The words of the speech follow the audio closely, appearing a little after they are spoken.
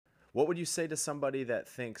What would you say to somebody that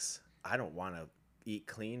thinks, I don't want to eat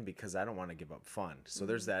clean because I don't want to give up fun? So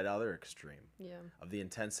there's that other extreme Yeah. of the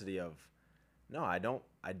intensity of, no, I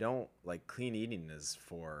don't like clean eating is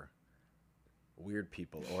for weird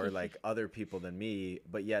people or like other people than me,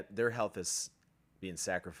 but yet their health is being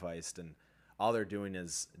sacrificed and all they're doing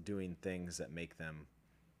is doing things that make them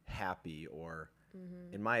happy or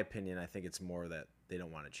in my opinion, I think it's more that they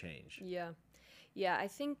don't want to change. Yeah. Yeah, I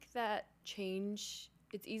think that change,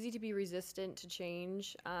 it's easy to be resistant to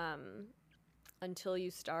change until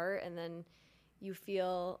you start. And then you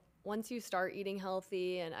feel, once you start eating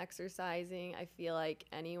healthy and exercising, I feel like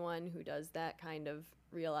anyone who does that kind of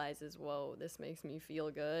realizes, whoa, this makes me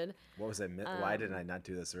feel good. What was I why did I not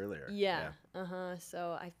do this earlier? Yeah. Uh-huh.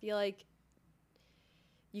 So I feel like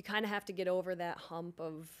you kind of have to get over that hump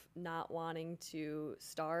of not wanting to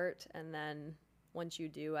start. And then once you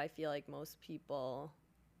do, I feel like most people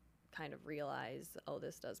kind of realize, oh,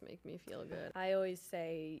 this does make me feel good. I always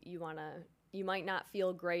say you might not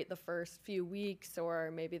feel great the first few weeks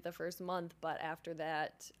or maybe the first month, but after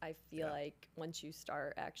that, I feel like once you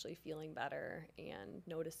start actually feeling better and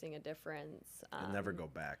noticing a difference, You'll never go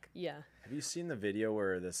back. yeah. Have you seen the video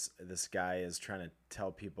where this guy is trying to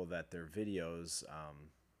tell people that their videos,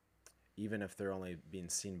 even if they're only being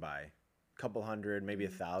seen by a couple hundred, maybe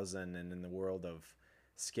 1,000, and in the world of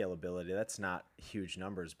scalability, that's not huge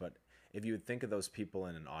numbers. But if you would think of those people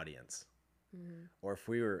in an audience, or if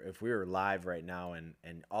we were live right now and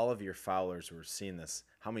all of your followers were seeing this,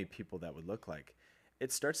 how many people that would look like?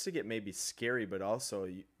 It starts to get maybe scary, but also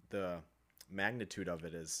the magnitude of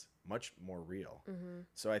it is much more real.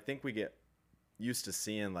 So I think we get used to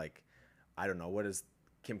seeing like, I don't know, what does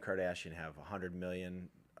Kim Kardashian have? 100 million,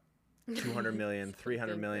 200 million,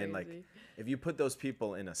 300 million. Like Crazy. if you put those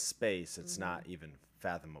people in a space, it's not even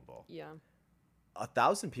fathomable. Yeah.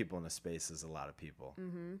 1,000 people in a space is a lot of people.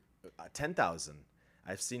 10,000.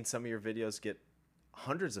 I've seen some of your videos get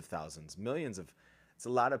hundreds of thousands, millions of. It's a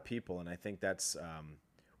lot of people, and I think that's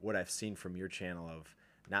what I've seen from your channel of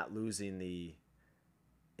not losing the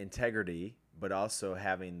integrity, but also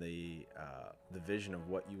having the vision of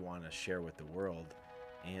what you want to share with the world,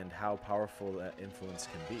 and how powerful that influence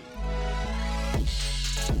can be.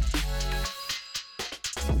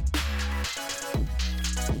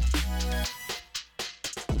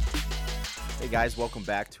 Hey guys, welcome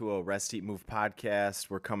back to a Rest Eat Move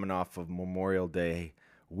podcast. We're coming off of Memorial Day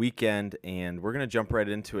weekend, and we're going to jump right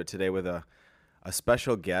into it today with a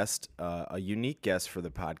special guest, a unique guest for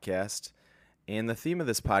the podcast. And the theme of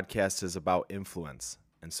this podcast is about influence.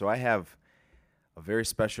 And so I have a very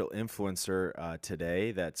special influencer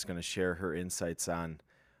today that's going to share her insights on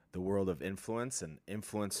the world of influence and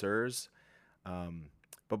influencers.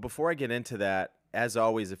 But before I get into that, as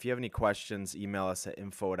always, if you have any questions, email us at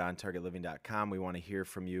info@ontargetliving.com. We want to hear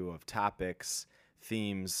from you of topics,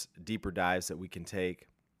 themes, deeper dives that we can take.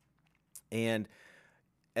 And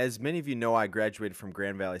as many of you know, I graduated from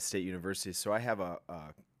Grand Valley State University, so I have a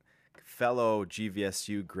fellow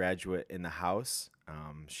GVSU graduate in the house.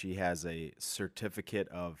 She has a certificate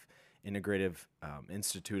of Integrative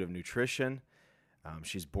Institute of Nutrition.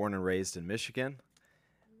 She's born and raised in Michigan,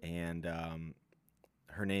 and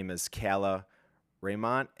her name is Kala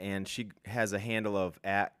Raymont, and she has a handle of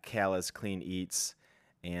 @Kala's Clean Eats.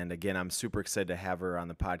 And again, I'm super excited to have her on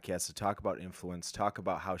the podcast to talk about influence, talk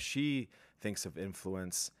about how she thinks of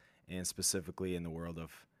influence, and specifically in the world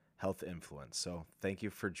of health influence. So thank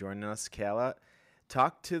you for joining us, Kala.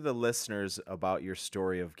 Talk to the listeners about your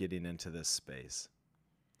story of getting into this space.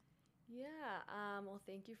 Yeah. Well,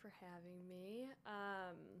 thank you for having me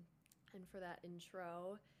and for that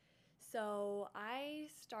intro. So I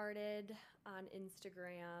started on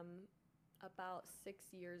Instagram about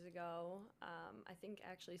 6 years ago. I think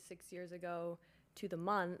actually 6 years ago to the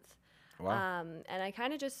month. Wow. And I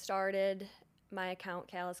kind of just started my account,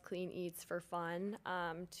 Kala's Clean Eats, for fun,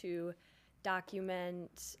 to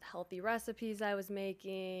document healthy recipes I was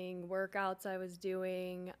making, workouts I was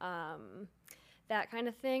doing, that kind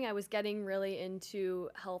of thing. I was getting really into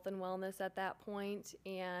health and wellness at that point,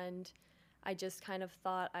 and I just kind of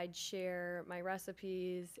thought I'd share my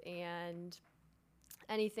recipes and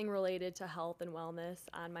anything related to health and wellness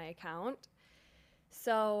on my account.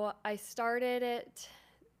 So I started it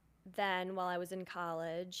then while I was in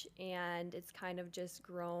college, and it's kind of just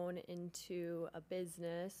grown into a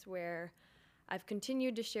business where I've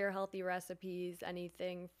continued to share healthy recipes,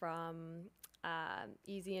 anything from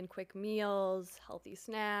easy and quick meals, healthy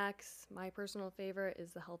snacks. My personal favorite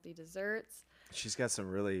is the healthy desserts. She's got some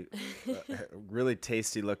really, really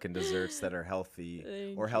tasty looking desserts that are healthy or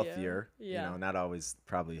Thank you. healthier. Yeah. Not always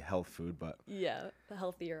probably health food, but Yeah, the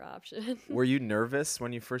healthier option. were you nervous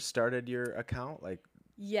when you first started your account? Like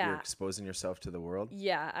you're Yeah. exposing yourself to the world?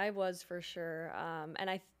 Yeah, I was for sure.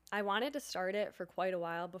 And I wanted to start it for quite a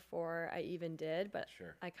while before I even did, but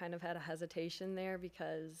Sure. I kind of had a hesitation there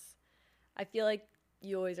because I feel like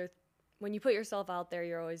you always are, when you put yourself out there,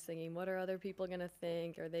 you're always thinking, what are other people going to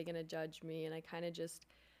think? Are they going to judge me? And I kind of just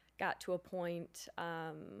got to a point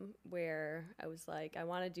where I was like, I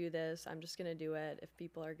want to do this. I'm just going to do it. If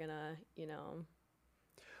people are going to,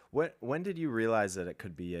 When did you realize that it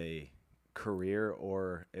could be a career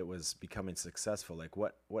or it was becoming successful? Like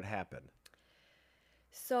what happened?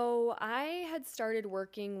 So I had started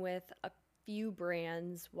working with a few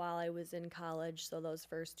brands while I was in college. So those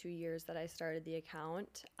first 2 years that I started the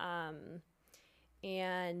account.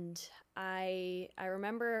 And I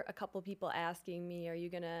remember a couple people asking me, are you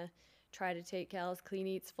going to try to take Callus Clean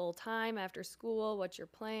Eats full time after school? What's your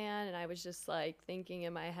plan? And I was just like thinking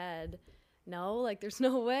in my head, no, like there's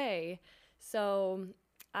no way. So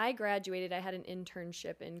I graduated. I had an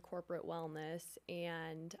internship in corporate wellness,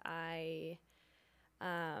 and I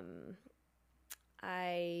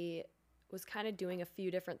was kind of doing a few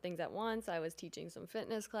different things at once. I was teaching some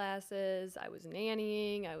fitness classes, I was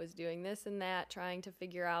nannying, I was doing this and that, trying to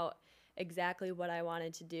figure out exactly what I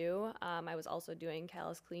wanted to do. I was also doing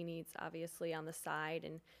Callus Clean Eats, obviously, on the side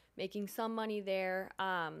and making some money there.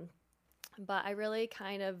 But I really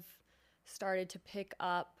kind of started to pick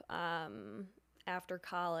up after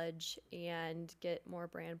college and get more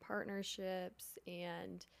brand partnerships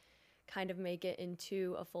and kind of make it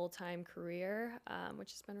into a full-time career,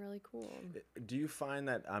 which has been really cool. Do you find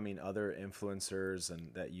that, other influencers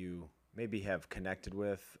and that you maybe have connected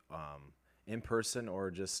with in person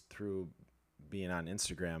or just through being on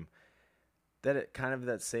Instagram, that it kind of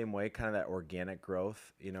that same way, kind of that organic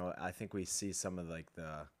growth? I think we see some of like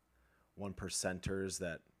the 1%ers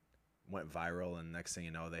that went viral and next thing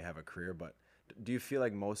you know, they have a career. But do you feel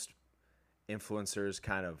like most influencers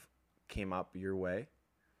kind of came up your way?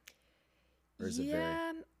 Or is it very...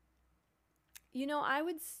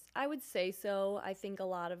 I would say so. I think a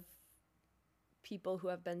lot of people who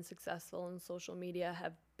have been successful in social media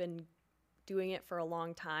have been doing it for a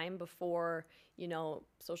long time before,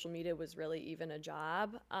 social media was really even a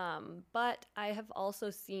job. But I have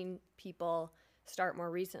also seen people start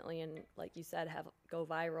more recently and, like you said, go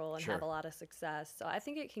viral and Sure. have a lot of success. So I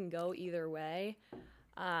think it can go either way.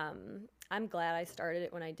 I'm glad I started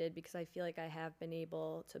it when I did because I feel like I have been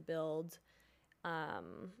able to build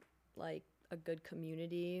like a good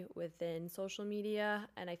community within social media,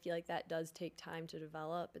 and I feel like that does take time to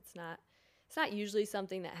develop. It's not usually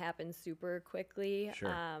something that happens super quickly.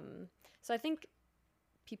 Sure. So I think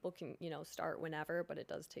people can start whenever, but it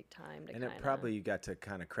does take time to. And it probably you got to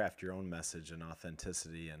kind of craft your own message and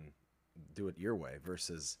authenticity and do it your way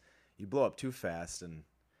versus you blow up too fast and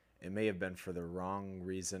it may have been for the wrong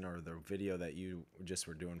reason or the video that you just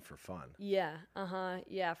were doing for fun. Yeah.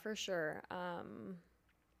 Yeah, for sure.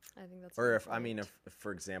 I think that's. Or if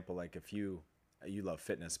for example, like if you love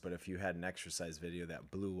fitness, but if you had an exercise video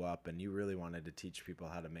that blew up and you really wanted to teach people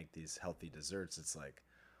how to make these healthy desserts, it's like,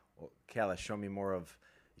 well, Callus, show me more of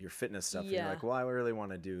your fitness stuff. And you're like, well, I really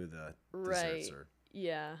want to do the desserts. Or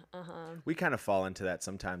yeah. We kind of fall into that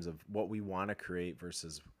sometimes of what we want to create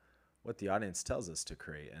versus what the audience tells us to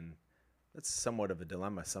create, and that's somewhat of a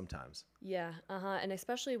dilemma sometimes. Yeah, and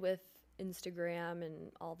especially with Instagram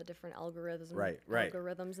and all the different algorithms, right.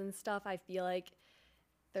 algorithms and stuff, I feel like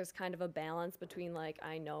there's kind of a balance between like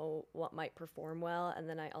I know what might perform well, and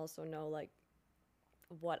then I also know like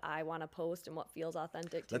what I want to post and what feels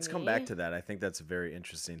authentic to me. Let's come back to that. I think that's a very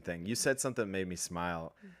interesting thing. You said something that made me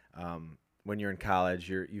smile. When you're in college,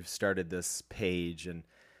 you've started this page and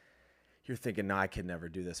you're thinking, no, I could never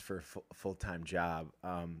do this for a full-time job.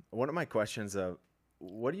 One of my questions,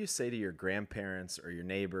 what do you say to your grandparents or your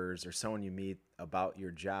neighbors or someone you meet about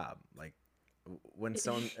your job? Like when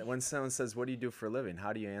someone says, what do you do for a living?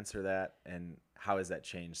 How do you answer that? And how has that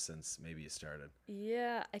changed since maybe you started?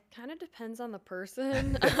 Yeah, it kind of depends on the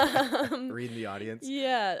person. Reading the audience.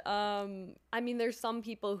 Yeah. There's some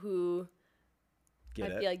people who Get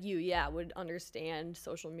I it? feel like would understand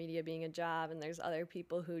social media being a job, and there's other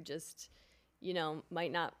people who just,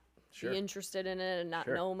 might not Sure. be interested in it and not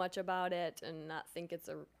Sure. know much about it and not think it's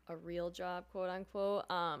a real job, quote unquote.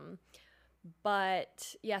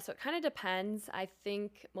 But yeah, so it kind of depends. I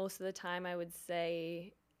think most of the time I would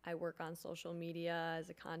say I work on social media as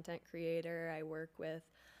a content creator. I work with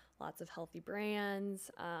lots of healthy brands.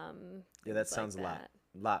 Yeah, that sounds a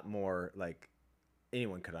lot more like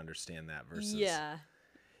anyone could understand that versus. Yeah.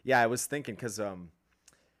 Yeah, I was thinking because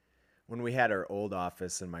when we had our old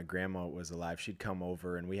office and my grandma was alive, she'd come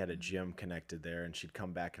over and we had a gym connected there, and she'd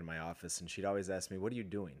come back in my office and she'd always ask me, "What are you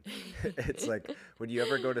doing?" It's like, would you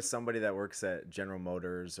ever go to somebody that works at General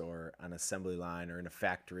Motors or on assembly line or in a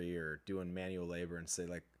factory or doing manual labor and say,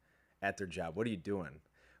 like, at their job, "What are you doing?"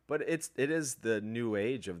 But it is the new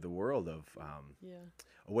age of the world of Yeah.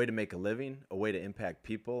 a way to make a living, a way to impact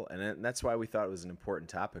people, and that's why we thought it was an important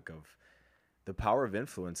topic of the power of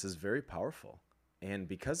influence is very powerful. And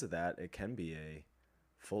because of that, it can be a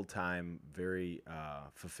full-time, very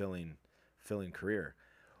fulfilling career.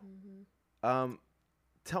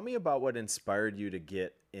 Tell me about what inspired you to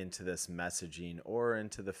get into this messaging or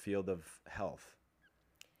into the field of health.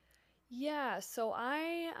 Yeah, so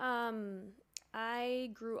I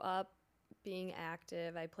grew up being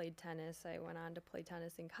active. I played tennis. I went on to play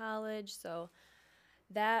tennis in college. So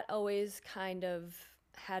that always kind of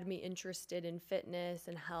had me interested in fitness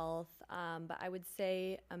and health. But I would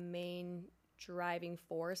say a main driving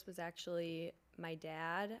force was actually my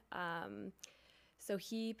dad. So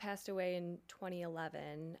he passed away in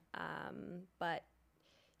 2011, but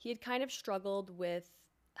he had kind of struggled with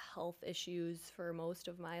health issues for most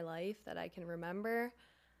of my life that I can remember.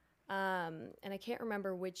 And I can't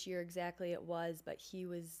remember which year exactly it was, but he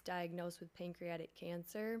was diagnosed with pancreatic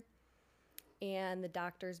cancer. And the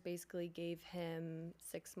doctors basically gave him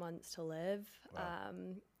 6 months to live. Wow.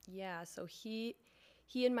 Yeah, so he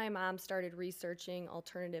and my mom started researching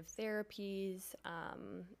alternative therapies,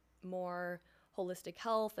 more holistic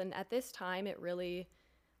health, and at this time,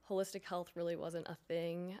 holistic health really wasn't a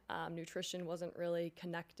thing. Nutrition wasn't really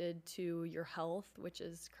connected to your health, which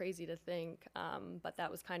is crazy to think, but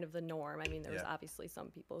that was kind of the norm. I mean, there was obviously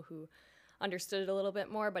some people who understood it a little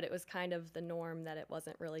bit more, but it was kind of the norm that it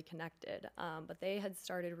wasn't really connected. But they had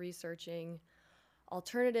started researching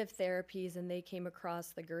alternative therapies, and they came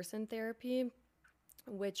across the Gerson therapy,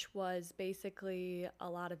 which was basically a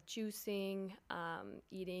lot of juicing,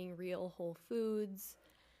 eating real whole foods,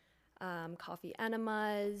 coffee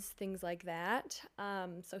enemas, things like that.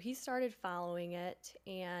 So he started following it,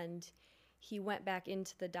 and he went back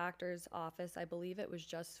into the doctor's office. I believe it was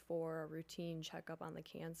just for a routine checkup on the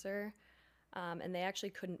cancer. And they actually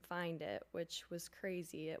couldn't find it, which was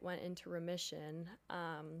crazy. It went into remission.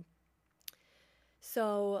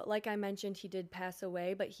 So, like I mentioned, he did pass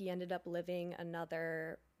away, but he ended up living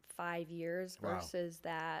another 5 years Wow. versus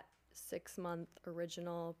that 6 month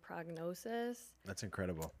original prognosis. That's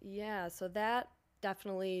incredible. Yeah, so that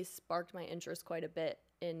definitely sparked my interest quite a bit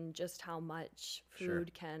in just how much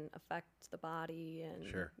food can affect the body.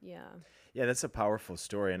 And yeah. Yeah, that's a powerful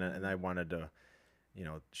story. And I wanted to,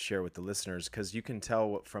 share with the listeners, because you can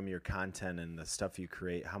tell from your content and the stuff you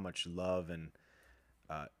create how much love and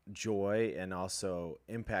joy and also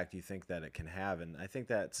impact you think that it can have. And I think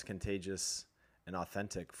that's contagious and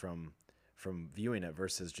authentic from viewing it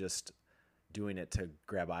versus just doing it to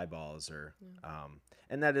grab eyeballs or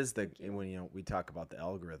and that is when we talk about the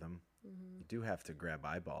algorithm, you do have to grab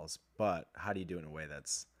eyeballs, but how do you do it in a way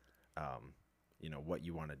that's what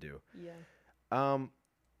you want to do? One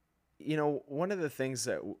of the things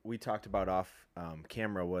that we talked about off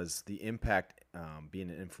camera was the impact being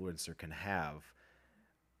an influencer can have.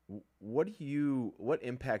 What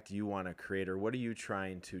impact do you want to create, or what are you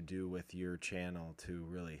trying to do with your channel to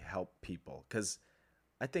really help people? Because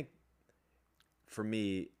I think for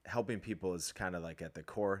me, helping people is kind of like at the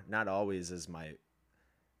core. Not always is my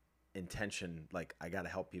intention, like I got to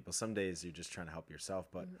help people. Some days you're just trying to help yourself,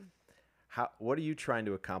 but what are you trying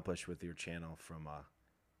to accomplish with your channel from a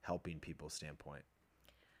helping people standpoint?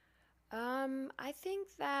 I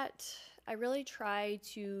think that I really try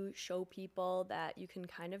to show people that you can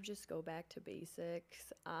kind of just go back to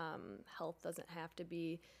basics. Health doesn't have to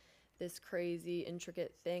be this crazy,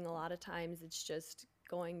 intricate thing. A lot of times it's just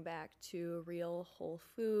going back to real whole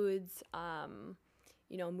foods,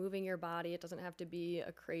 moving your body. It doesn't have to be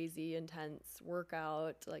a crazy, intense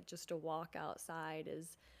workout. Like just a walk outside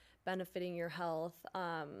is benefiting your health.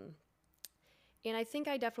 And I think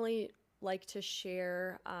I definitely like to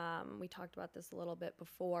share, we talked about this a little bit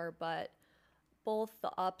before, but both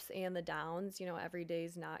the ups and the downs. Every day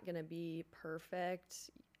is not going to be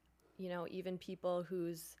perfect. Even people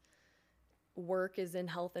whose work is in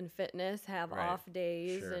health and fitness have off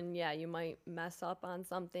days. Sure. And you might mess up on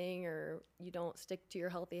something, or you don't stick to your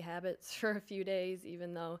healthy habits for a few days,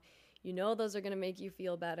 even though those are going to make you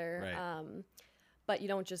feel better. Right. But you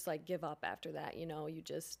don't just like give up after that.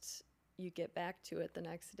 You get back to it the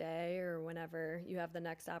next day or whenever you have the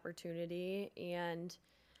next opportunity. And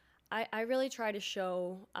I really try to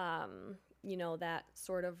show, that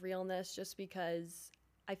sort of realness just because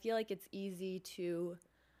I feel like it's easy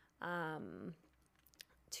um,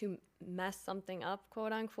 to mess something up,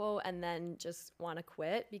 quote unquote, and then just want to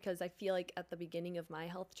quit because I feel like at the beginning of my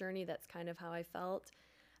health journey, that's kind of how I felt.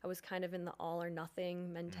 I was kind of in the all or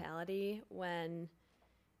nothing mentality when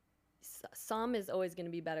some is always going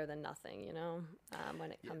to be better than nothing,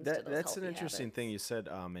 when it comes to those That's an healthy interesting habits. thing you said,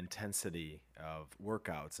 intensity of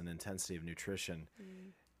workouts and intensity of nutrition.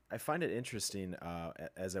 I find it interesting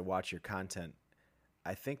as I watch your content.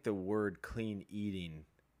 I think the word clean eating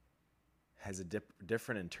has a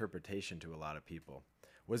different interpretation to a lot of people.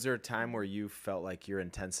 Was there a time where you felt like your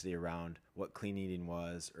intensity around what clean eating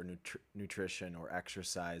was, or nutrition or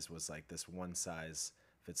exercise was like this one size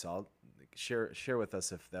fits all? Share with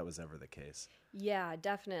us if that was ever the case. Yeah,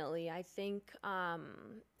 definitely. I think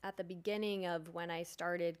at the beginning of when I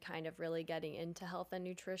started kind of really getting into health and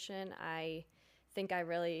nutrition, I think I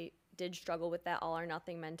really did struggle with that all or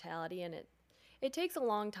nothing mentality, and it takes a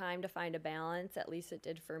long time to find a balance. At least it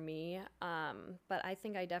did for me. But I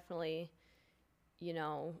think I definitely, you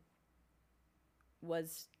know,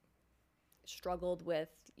 was struggled with,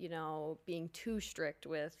 being too strict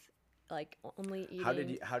with like only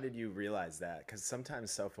eating. How did you realize that? Because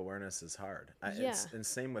sometimes self awareness is hard. Yeah. And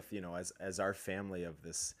same with as our family of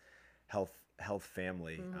this health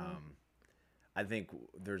family. I think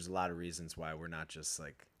there's a lot of reasons why we're not just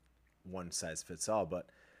like one size fits all, but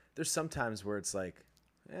there's some times where it's like,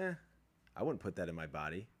 I wouldn't put that in my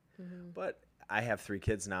body. But I have 3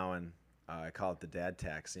 kids now, and I call it the dad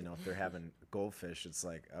tax. If they're having goldfish, it's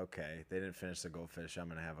like, okay, they didn't finish the goldfish, I'm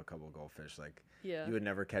gonna have a couple of goldfish. Like, Yeah. you would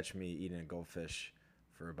never catch me eating a goldfish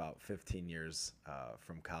for about 15 years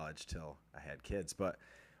from college till I had kids. But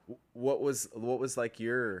what was like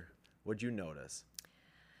what'd you notice?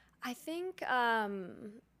 I think I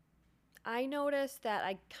noticed that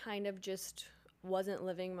I kind of just wasn't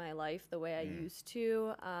living my life the way I used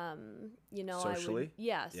to. Socially?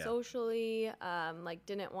 Yeah, Yeah. socially, like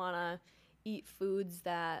didn't want to eat foods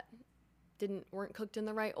that weren't cooked in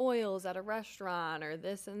the right oils at a restaurant or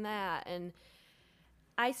this and that. And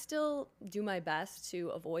I still do my best to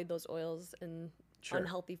avoid those oils and Sure.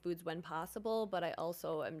 unhealthy foods when possible, but I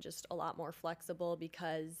also am just a lot more flexible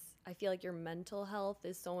because I feel like your mental health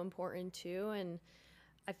is so important too. And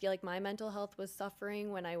I feel like my mental health was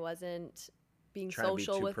suffering when I wasn't being Trying to be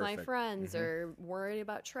social too with my perfect. friends or worried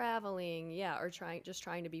about traveling, or trying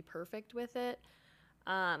to be perfect with it.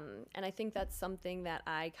 And I think that's something that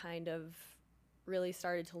I kind of really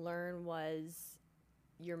started to learn was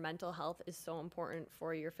your mental health is so important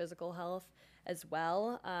for your physical health as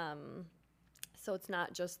well. So it's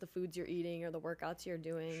not just the foods you're eating or the workouts you're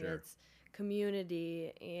doing. Sure. It's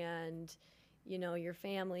community and your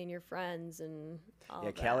family and your friends and all of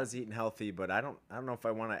that. Kala's eating healthy, but I don't know if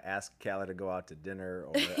I want to ask Kala to go out to dinner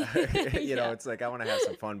or Yeah. it's like I want to have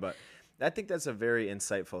some fun. But I think that's a very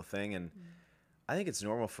insightful thing, and I think it's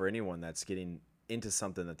normal for anyone that's getting into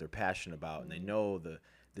something that they're passionate about and they know the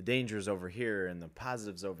dangers over here and the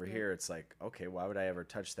positives over here. It's like, okay, why would I ever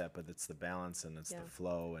touch that? But it's the balance and it's the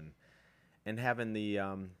flow and having the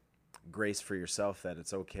grace for yourself that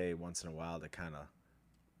it's okay once in a while to kind of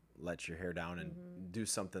let your hair down and do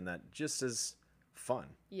something that just is fun.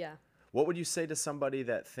 Yeah. What would you say to somebody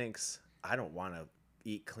that thinks, I don't want to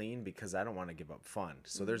eat clean because I don't want to give up fun?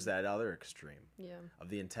 So there's that other extreme Yeah. of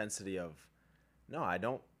the intensity of, no, I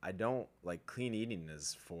don't like clean eating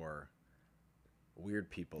is for weird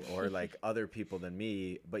people or like other people than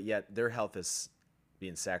me, but yet their health is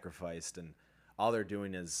being sacrificed and all they're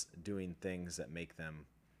doing is doing things that make them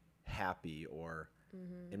happy or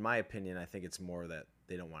in my opinion, I think it's more that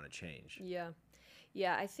they don't want to change. Yeah.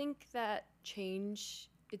 Yeah. I think that change,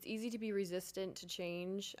 it's easy to be resistant to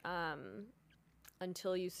change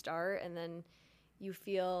until you start. And then you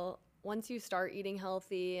feel, once you start eating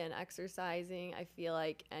healthy and exercising, I feel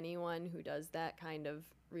like anyone who does that kind of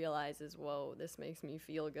realizes, whoa, this makes me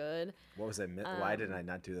feel good. What was I? Why didn't I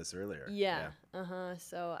not do this earlier? Yeah.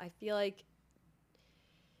 So I feel like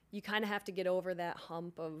you kind of have to get over that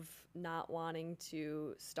hump of not wanting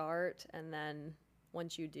to start. And then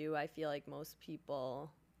once you do, I feel like most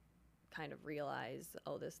people kind of realize,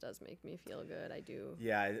 oh, this does make me feel good. I do.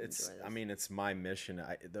 Yeah, enjoy it's. this. I mean, it's my mission.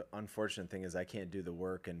 The unfortunate thing is I can't do the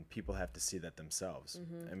work, and people have to see that themselves.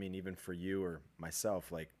 I mean, even for you or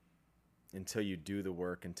myself, like until you do the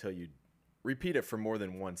work, until you repeat it for more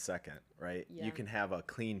than 1 second, right? Yeah. You can have a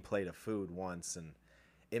clean plate of food once, and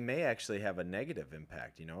it may actually have a negative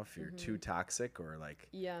impact. If you're too toxic or like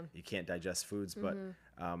Yeah. you can't digest foods. But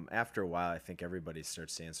after a while, I think everybody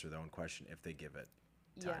starts to answer their own question if they give it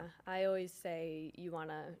time. Yeah. I always say you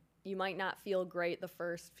want to you might not feel great the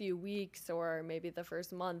first few weeks or maybe the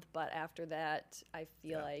first month, but after that, I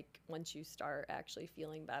feel like once you start actually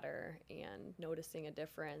feeling better and noticing a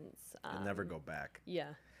difference, You'll never go back.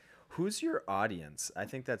 yeah. Who's your audience? I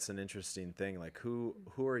think that's an interesting thing. Like who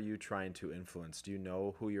are you trying to influence? Do you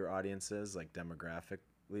know who your audience is, like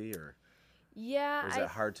demographically, or Yeah, is that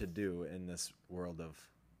hard to do in this world of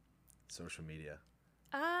social media?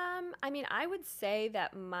 I mean, I would say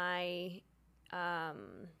that my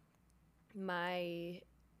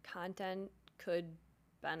content could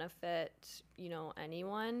benefit,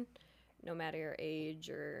 anyone, no matter your age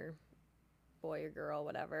or boy or girl,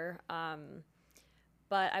 whatever.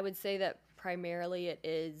 But I would say that primarily it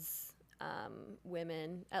is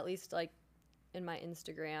women, at least like in my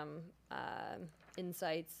Instagram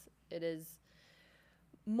insights, it is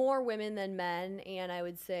more women than men, and I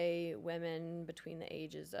would say women between the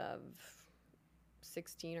ages of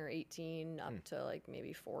 16 or 18 up to like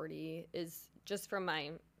maybe 40 is just from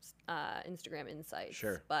my Instagram insights.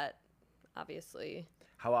 Sure. But obviously.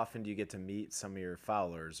 How often do you get to meet some of your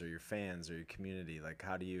followers or your fans or your community? Like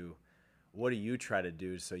what do you try to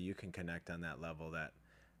do so you can connect on that level that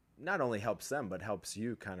not only helps them, but helps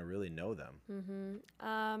you kind of really know them?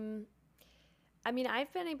 Mm-hmm. I mean,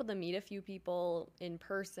 I've been able to meet a few people in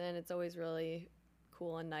person. It's always really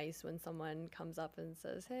cool and nice when someone comes up and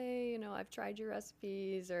says, hey, I've tried your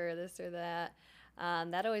recipes or this or that.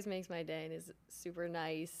 That always makes my day and is super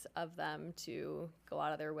nice of them to go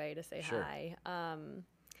out of their way to say Sure. hi.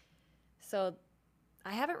 So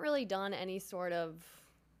I haven't really done any sort of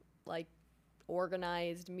like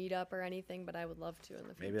organized meetup or anything, but I would love to in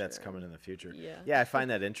the future. Maybe that's coming in the future. Yeah. Yeah, I find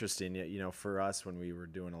that interesting. For us, when we were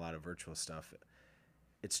doing a lot of virtual stuff,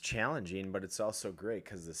 it's challenging, but it's also great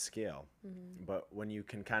because the scale. Mm-hmm. But when you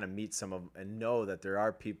can kind of meet some of and know that there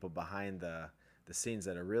are people behind the scenes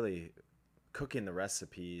that are really cooking the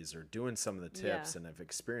recipes or doing some of the tips and have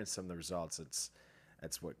experienced some of the results,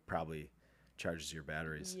 that's what probably charges your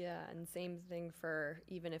batteries. Yeah, and same thing for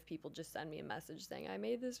even if people just send me a message saying I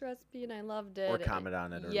made this recipe and I loved it, or comment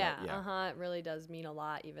on it, or it really does mean a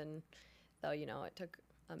lot, even though it took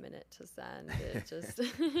a minute to send. It just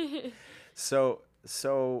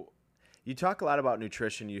So you talk a lot about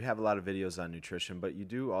nutrition. You have a lot of videos on nutrition, but you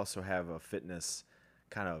do also have a fitness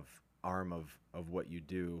kind of arm of what you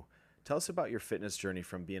do. Tell us about your fitness journey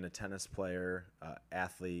from being a tennis player,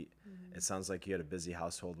 athlete. Mm-hmm. It sounds like you had a busy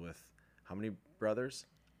household with how many brothers?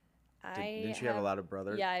 Didn't you have a lot of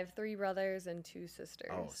brothers? Yeah, I have 3 brothers and 2 sisters.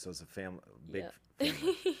 Oh, so it's a big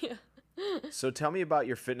family. Yeah. So tell me about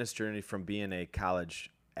your fitness journey from being a college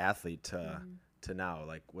athlete to now.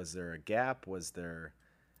 Like, was there a gap? Was there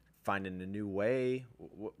finding a new way?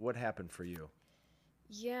 What happened for you?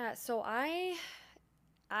 Yeah, so I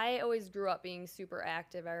always grew up being super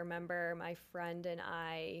active. I remember my friend and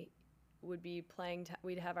I would be playing,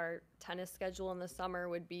 we'd have our tennis schedule in the summer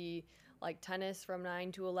would be like tennis from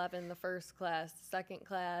 9 to 11, the first class, second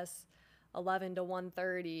class, 11 to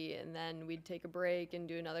 1:30, and then we'd take a break and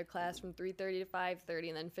do another class from 3:30 to 5:30,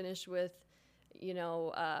 and then finish with,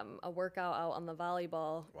 a workout out on the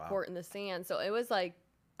volleyball court in the sand. So it was like,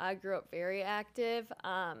 I grew up very active.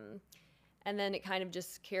 And then it kind of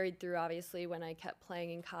just carried through, obviously, when I kept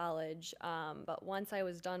playing in college. But once I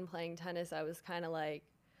was done playing tennis, I was kind of like,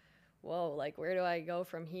 whoa, like, where do I go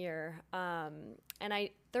from here? And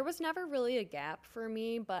there was never really a gap for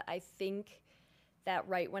me, but I think that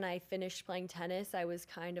right when I finished playing tennis, I was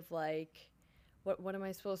kind of like, what am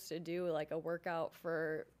I supposed to do? Like a workout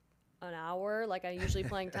for an hour? Like, I usually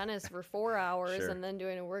playing tennis for 4 hours Sure. and then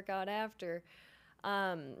doing a workout after.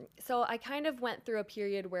 So I kind of went through a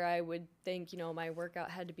period where I would think, my workout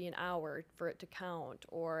had to be an hour for it to count,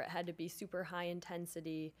 or it had to be super high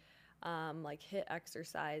intensity, like HIIT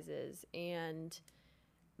exercises. And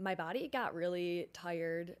my body got really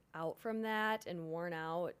tired out from that and worn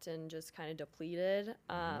out and just kind of depleted.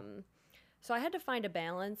 So I had to find a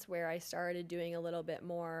balance where I started doing a little bit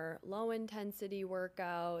more low intensity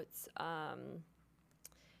workouts,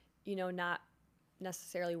 not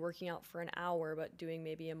necessarily working out for an hour, but doing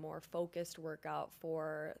maybe a more focused workout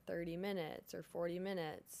for 30 minutes or 40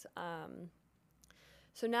 minutes.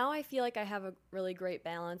 So now I feel like I have a really great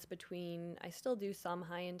balance between, I still do some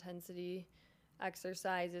high intensity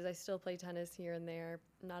exercises. I still play tennis here and there,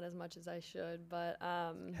 not as much as I should, but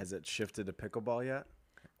has it shifted to pickleball yet?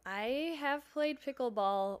 I have played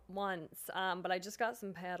pickleball once, but I just got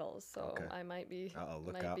some paddles, so I might be.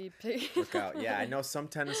 Look out! Yeah, I know some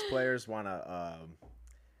tennis players want to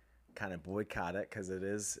kind of boycott it because it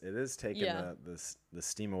is taking the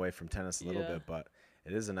steam away from tennis a little bit, but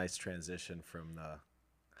it is a nice transition from the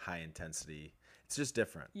high intensity. It's just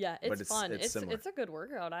different. Yeah, but it's fun. It's similar. it's a good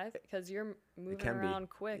workout, because you're moving can be. around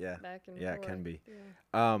quick Yeah. back and Yeah, forth. it can be.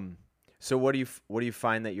 Yeah. So what do you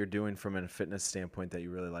find that you're doing from a fitness standpoint that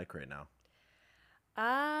you really like right now?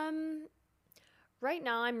 Right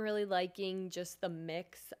now I'm really liking just the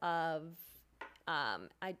mix of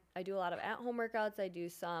I do a lot of at-home workouts. I do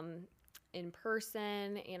some in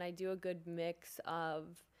person, and I do a good mix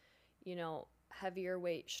of, heavier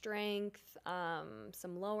weight strength,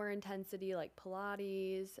 some lower intensity like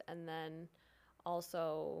Pilates, and then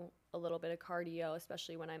also a little bit of cardio,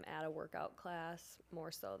 especially when I'm at a workout class, more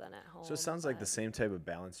so than at home. So it sounds like the same type of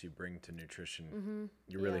balance you bring to nutrition.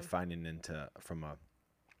 You're really finding from a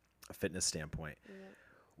fitness standpoint.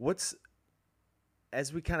 Yeah.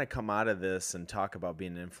 As we kind of come out of this and talk about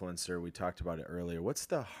being an influencer, we talked about it earlier. What's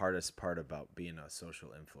the hardest part about being a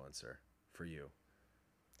social influencer for you?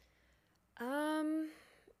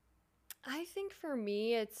 I think for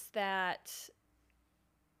me, it's that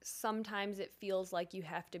sometimes it feels like you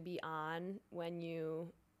have to be on when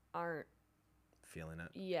you aren't Feeling it?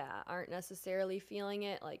 Yeah, aren't necessarily feeling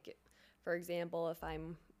it. Like, for example, if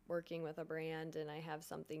I'm working with a brand and I have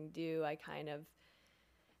something due, I kind of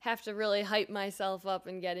have to really hype myself up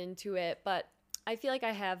and get into it. But I feel like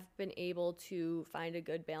I have been able to find a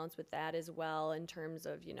good balance with that as well, in terms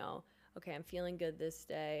of, okay, I'm feeling good this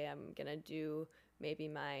day. I'm going to do maybe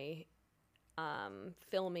my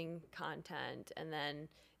filming content, and then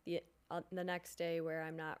the next day where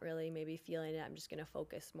I'm not really maybe feeling it, I'm just going to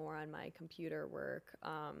focus more on my computer work.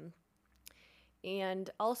 And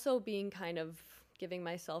also being kind of giving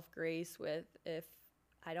myself grace with, if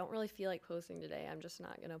I don't really feel like posting today, I'm just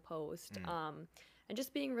not going to post. And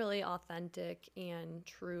just being really authentic and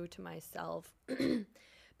true to myself,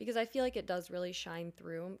 because I feel like it does really shine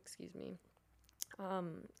through. Excuse me.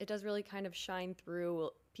 It does really kind of shine through.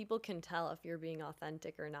 People can tell if you're being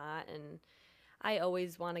authentic or not. And I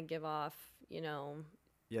always want to give off,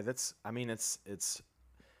 Yeah, it's,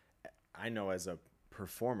 I know as a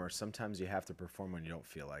performer, sometimes you have to perform when you don't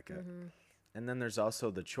feel like it. And then there's also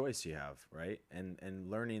the choice you have, right? And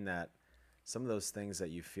learning that some of those things that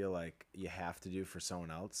you feel like you have to do for someone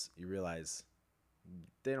else, you realize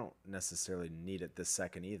they don't necessarily need it this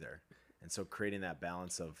second either. And so creating that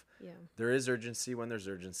balance of, there is urgency when there's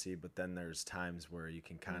urgency, but then there's times where you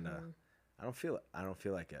can kind of, I don't feel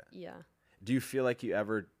like it. Yeah. Do you feel like you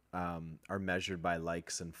ever are measured by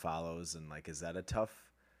likes and follows, and like, is that a tough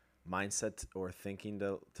mindset or thinking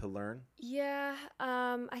to learn? Yeah,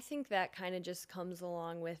 I think that kind of just comes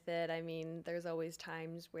along with it. I mean, there's always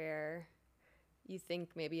times where you think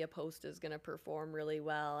maybe a post is going to perform really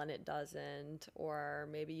well and it doesn't, or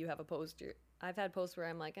maybe you have a post. I've had posts where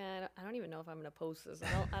I'm like, I don't even know if I'm going to post this.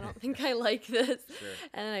 I don't think I like this. Sure.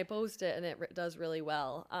 And then I post it and it does really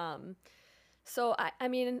well. So I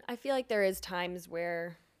mean, I feel like there is times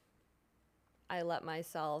where I let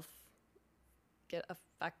myself get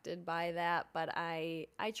affected by that, but I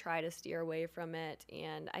try to steer away from it.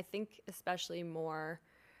 And I think especially more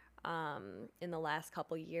in the last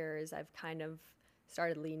couple years, I've kind of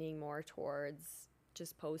started leaning more towards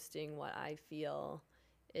just posting what I feel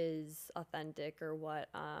is authentic, or what,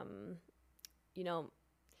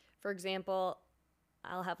 for example,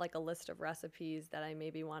 I'll have like a list of recipes that I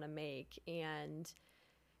maybe want to make, and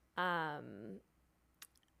I'm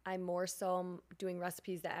more so doing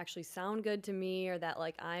recipes that actually sound good to me, or that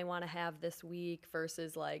like I want to have this week,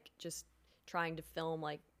 versus like just trying to film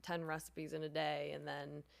like 10 recipes in a day and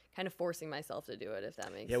then kind of forcing myself to do it, if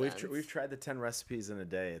that makes sense. Yeah, we've tried the 10 recipes in a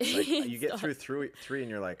day. It's like you get through three and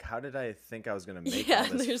you're like, how did I think I was going to make all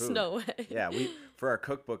this there's food? no way. Yeah, for our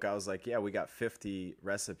cookbook, I was like, yeah, we got 50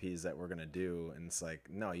 recipes that we're going to do. And it's like,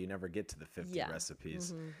 no, you never get to the 50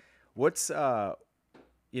 recipes. What's, there's a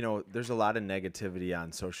lot of negativity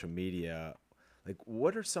on social media. Like,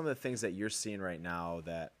 what are some of the things that you're seeing right now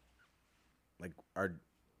that like are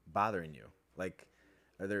bothering you? Like,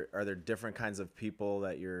 are there different kinds of people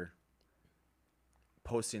that you're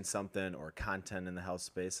posting something or content in the health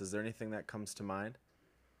space? Is there anything that comes to mind?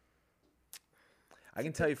 I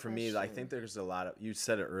can tell you, for me, I think there's a lot of, you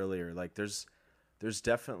said it earlier, like there's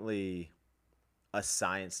definitely a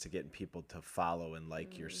science to getting people to follow and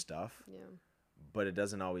like your stuff. Yeah. But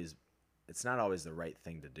it's not always the right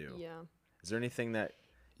thing to do. Yeah. Is there anything that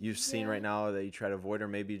you've seen right now that you try to avoid, or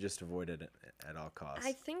maybe you just avoid it at all costs?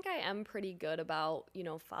 I think I am pretty good about,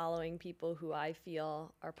 following people who I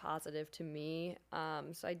feel are positive to me.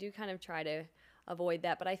 So I do kind of try to avoid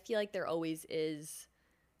that, but I feel like there always is,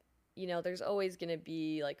 there's always going to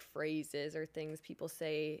be like phrases or things people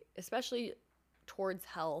say, especially towards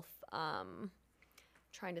health.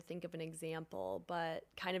 Trying to think of an example, but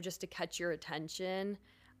kind of just to catch your attention.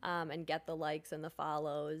 and get the likes and the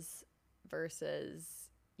follows versus,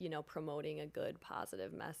 promoting a good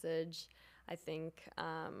positive message. I think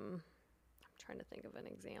I'm trying to think of an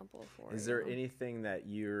example for Is you. there anything that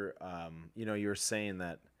you're, you're saying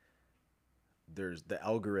that there's the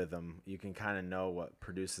algorithm, you can kind of know what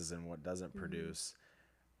produces and what doesn't produce.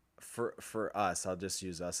 For us, I'll just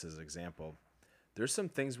use us as an example. There's some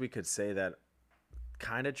things we could say that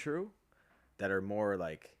kind of true, that are more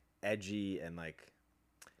like edgy and like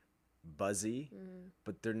buzzy,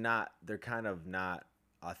 but they're kind of not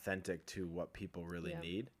authentic to what people really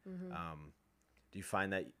need. Do you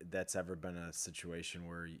find that that's ever been a situation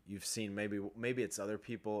where you've seen maybe it's other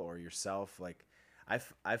people or yourself? Like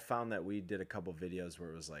I've found that we did a couple videos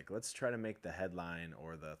where it was like, let's try to make the headline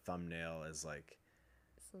or the thumbnail as like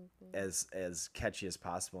as catchy as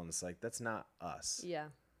possible, and it's like, that's not us. Yeah.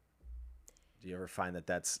 Do you ever find that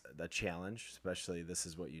that's the challenge, especially this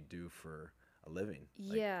is what you do for a living?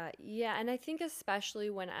 Yeah, and I think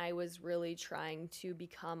especially when I was really trying to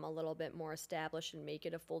become a little bit more established and make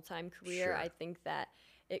it a full-time career, Sure. I think that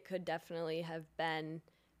it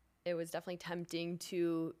was definitely tempting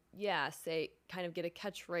to, say, kind of get a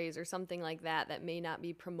catchphrase or something like that that may not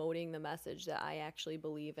be promoting the message that I actually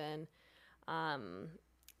believe in.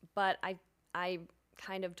 But I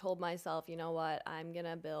kind of told myself, you know what, I'm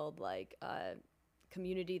gonna build like a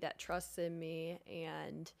community that trusts in me,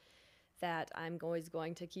 and that I'm always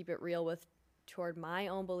going to keep it real toward my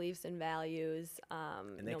own beliefs and values.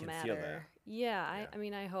 And they No can matter. feel that. Yeah, I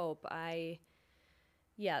mean, I hope. I'm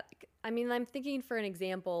thinking, for an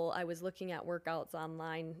example, I was looking at workouts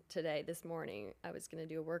online this morning. I was going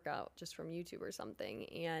to do a workout just from YouTube or something.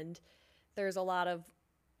 And there's a lot of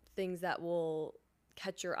things that will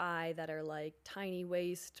catch your eye that are like tiny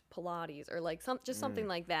waist Pilates or like something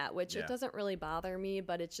like that, which Yeah. it doesn't really bother me,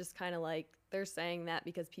 but it's just kind of like they're saying that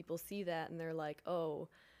because people see that and they're like, oh,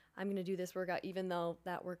 I'm going to do this workout, even though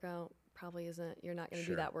that workout probably isn't, you're not going to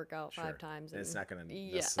Sure. do that workout Sure. 5 times. And it's not going to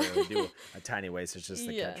Yeah. necessarily do a tiny waist. It's just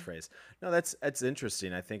the Yeah. catchphrase. No, that's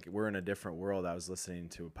interesting. I think we're in a different world. I was listening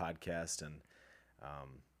to a podcast, and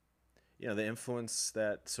the influence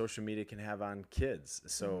that social media can have on kids.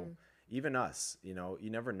 So even us, you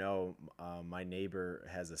never know. My neighbor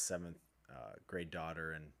has a 7th grade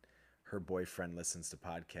daughter, and her boyfriend listens to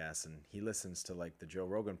podcasts, and he listens to like the Joe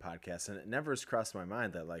Rogan podcast. And it never has crossed my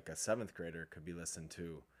mind that like a 7th grader could be listening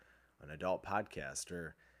to an adult podcast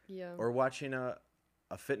or watching a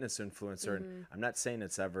fitness influencer. And I'm not saying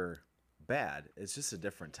it's ever bad. It's just a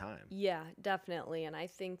different time. Yeah, definitely. And I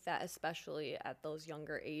think that especially at those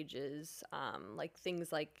younger ages, like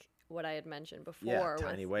things like what I had mentioned before,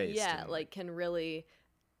 tiny waist. Yeah, like can really,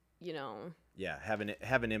 have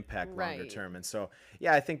an impact longer Right. term. And so,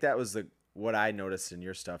 I think that was what I noticed in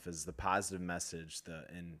your stuff is the positive message, the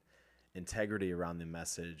integrity around the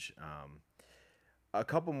message. A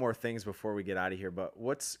couple more things before we get out of here, but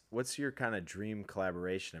what's your kind of dream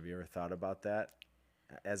collaboration? Have you ever thought about that?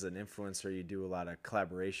 As an influencer, you do a lot of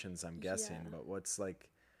collaborations, I'm guessing, Yeah. but what's like,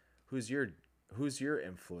 who's your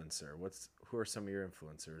influencer? Who are some of your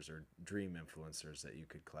influencers or dream influencers that you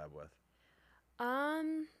could collab with?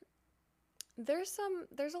 There's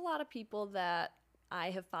a lot of people that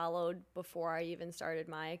I have followed before I even started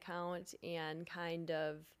my account, and kind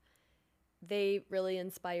of they really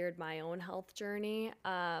inspired my own health journey.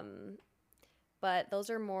 But those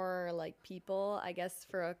are more like people, I guess,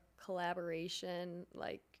 for a collaboration,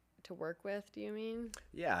 like to work with. Do you mean?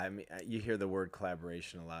 Yeah, I mean, you hear the word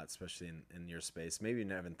collaboration a lot, especially in your space. Maybe you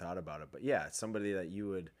haven't thought about it, but yeah, somebody that you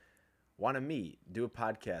would want to meet, do a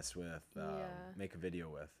podcast with, make a video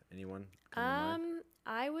with. Anyone come to mind?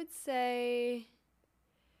 I would say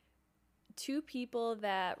 2 people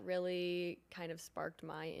that really kind of sparked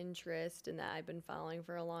my interest and that I've been following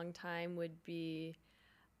for a long time would be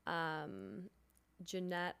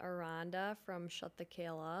Jeanette Aranda from Shut the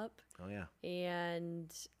Kale Up. Oh yeah.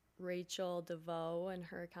 And Rachel DeVoe, and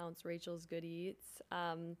her account's Rachel's Good Eats.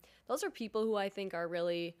 Those are people who I think are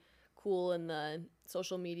really cool in the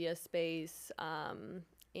social media space.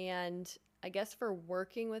 And I guess for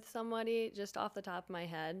working with somebody, just off the top of my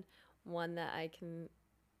head, one that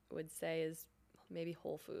would say is maybe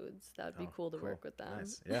Whole Foods. That would be cool to work with them.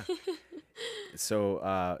 Nice. Yeah.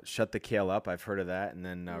 So Shut the Kale Up, I've heard of that. And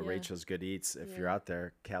then Rachel's Good Eats. If you're out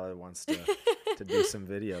there, Kayla wants to do some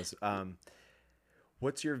videos.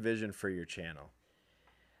 What's your vision for your channel?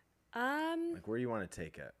 Like, where do you want to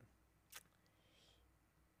take it?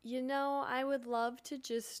 I would love to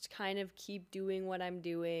just kind of keep doing what I'm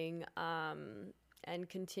doing, and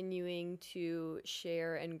continuing to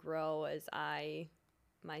share and grow as I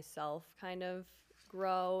myself kind of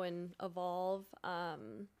grow and evolve.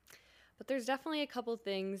 But But there's definitely a couple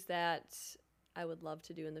things that I would love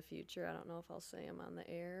to do in the future. I don't know if I'll say them on the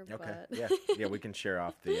air. Okay. But Yeah, we can share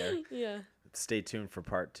off the air. yeah. Stay tuned for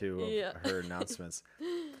part 2 of Yeah. her announcements.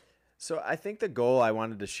 So I think the goal I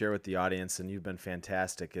wanted to share with the audience, and you've been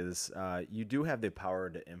fantastic, is you do have the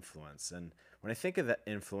power to influence. And when I think of that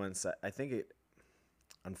influence, I think it,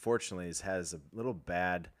 unfortunately, has a little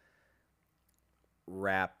bad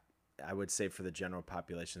rap, I would say, for the general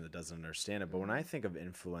population that doesn't understand it. But when I think of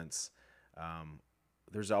influence,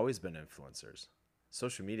 there's always been influencers.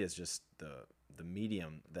 Social media is just the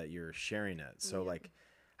medium that you're sharing it. So like,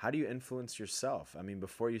 how do you influence yourself? I mean,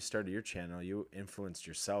 before you started your channel, you influenced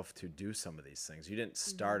yourself to do some of these things. You didn't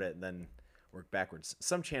start it and then work backwards.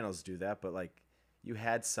 Some channels do that, but like you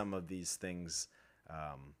had some of these things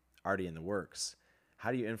already in the works.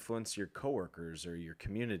 How do you influence your coworkers or your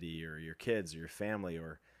community or your kids or your family,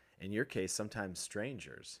 or in your case, sometimes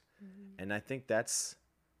strangers? And I think that's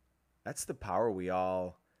the power we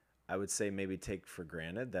all, I would say, maybe take for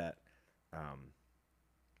granted, that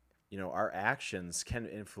our actions can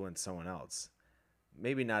influence someone else.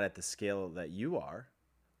 Maybe not at the scale that you are,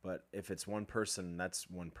 but if it's one person, that's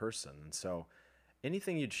one person. And so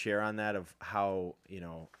anything you'd share on that, of how,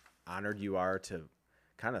 honored you are to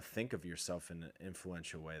kind of think of yourself in an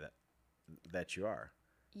influential way that you are?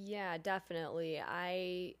 Yeah, definitely.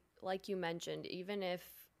 Like you mentioned, even if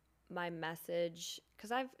my message,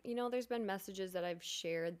 because there's been messages that I've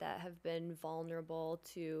shared that have been vulnerable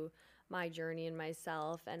to my journey and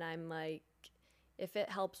myself. And I'm like, if it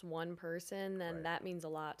helps one person, then Right. that means a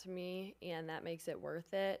lot to me, and that makes it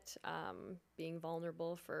worth it, being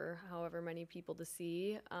vulnerable for however many people to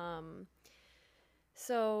see.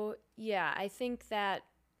 So yeah, I think that,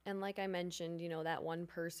 and like I mentioned, that one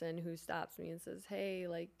person who stops me and says, hey,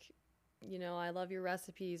 like, I love your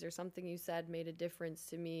recipes, or something you said made a difference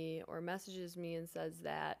to me, or messages me and says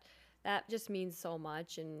that just means so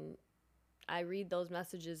much. And I read those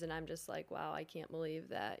messages and I'm just like, wow, I can't believe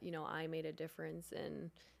that, I made a difference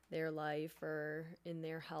in their life or in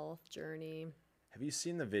their health journey. Have you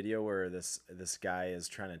seen the video where this guy is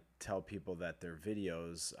trying to tell people that their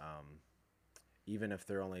videos, even if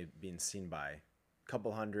they're only being seen by a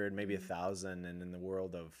couple hundred, maybe 1,000, and in the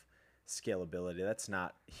world of scalability, that's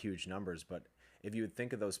not huge numbers, but if you would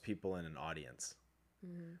think of those people in an audience,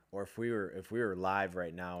 or if we were live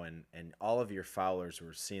right now and all of your followers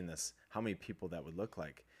were seeing this, how many people that would look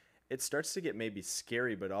like? It starts to get maybe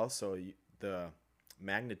scary, but also the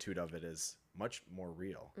magnitude of it is much more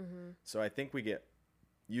real. So I think we get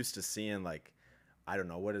used to seeing, like, I don't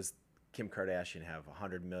know, what does Kim Kardashian have?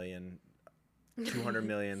 100 million, 200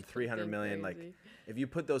 million, 300 million. Like, Crazy. if you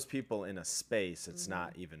put those people in a space, it's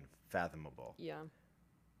not even fathomable. Yeah.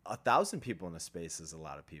 1,000 people in a space is a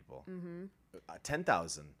lot of people.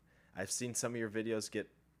 10,000. I've seen some of your videos get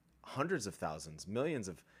hundreds of thousands, millions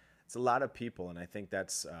of. It's a lot of people, and I think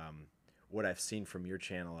that's what I've seen from your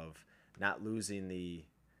channel, of not losing the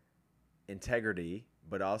integrity,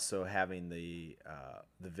 but also having the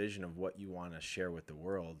vision of what you want to share with the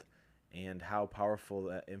world, and how powerful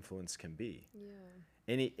that influence can be.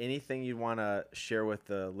 Yeah. Anything you want to share with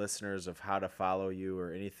the listeners of how to follow you,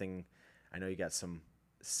 or anything? I know you got some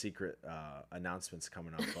secret announcements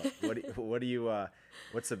coming up, but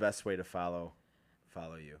what's the best way to follow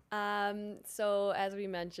you? So as we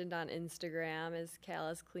mentioned, on Instagram is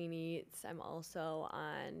Callus Clean Eats. I'm also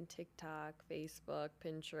on TikTok, Facebook,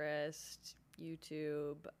 Pinterest,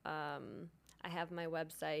 YouTube. I have my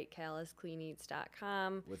website,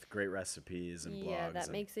 calluscleaneats.com. With great recipes and blogs. Yeah,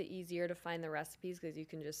 that makes it easier to find the recipes, because you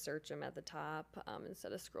can just search them at the top,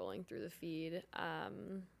 instead of scrolling through the feed.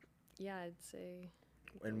 Yeah, I'd say.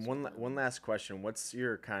 And one last question: what's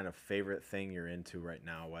your kind of favorite thing you're into right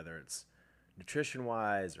now, whether it's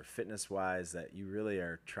nutrition-wise or fitness-wise, that you really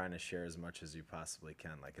are trying to share as much as you possibly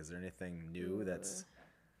can? Like, is there anything new that's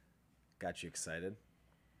got you excited?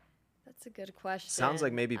 That's a good question. Sounds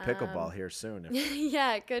like maybe pickleball here soon.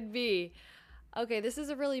 Yeah, it could be. Okay, this is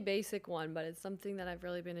a really basic one, but it's something that I've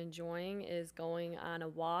really been enjoying, is going on a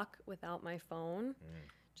walk without my phone.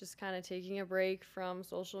 Just kind of taking a break from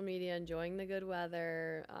social media, enjoying the good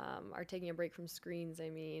weather, or taking a break from screens,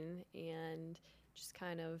 and just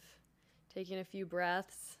kind of taking a few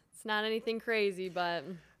breaths. It's not anything crazy, but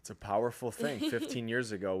it's a powerful thing. 15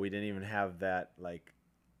 years ago, we didn't even have that, like,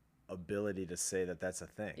 ability to say that that's a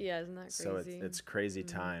thing. Yeah, isn't that crazy? So it's crazy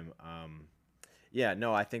time. Yeah,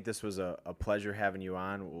 no, I think this was a pleasure having you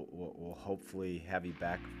on. We'll hopefully have you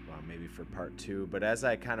back maybe for part 2. But as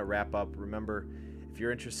I kind of wrap up, remember, if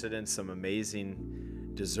you're interested in some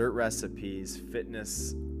amazing dessert recipes,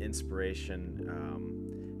 fitness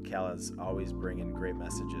inspiration, Cal is always bringing great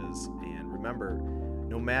messages. And remember,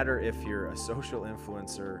 no matter if you're a social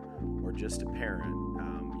influencer or just a parent,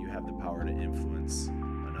 you have the power to influence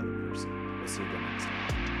another person. We'll see you again next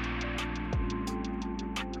time.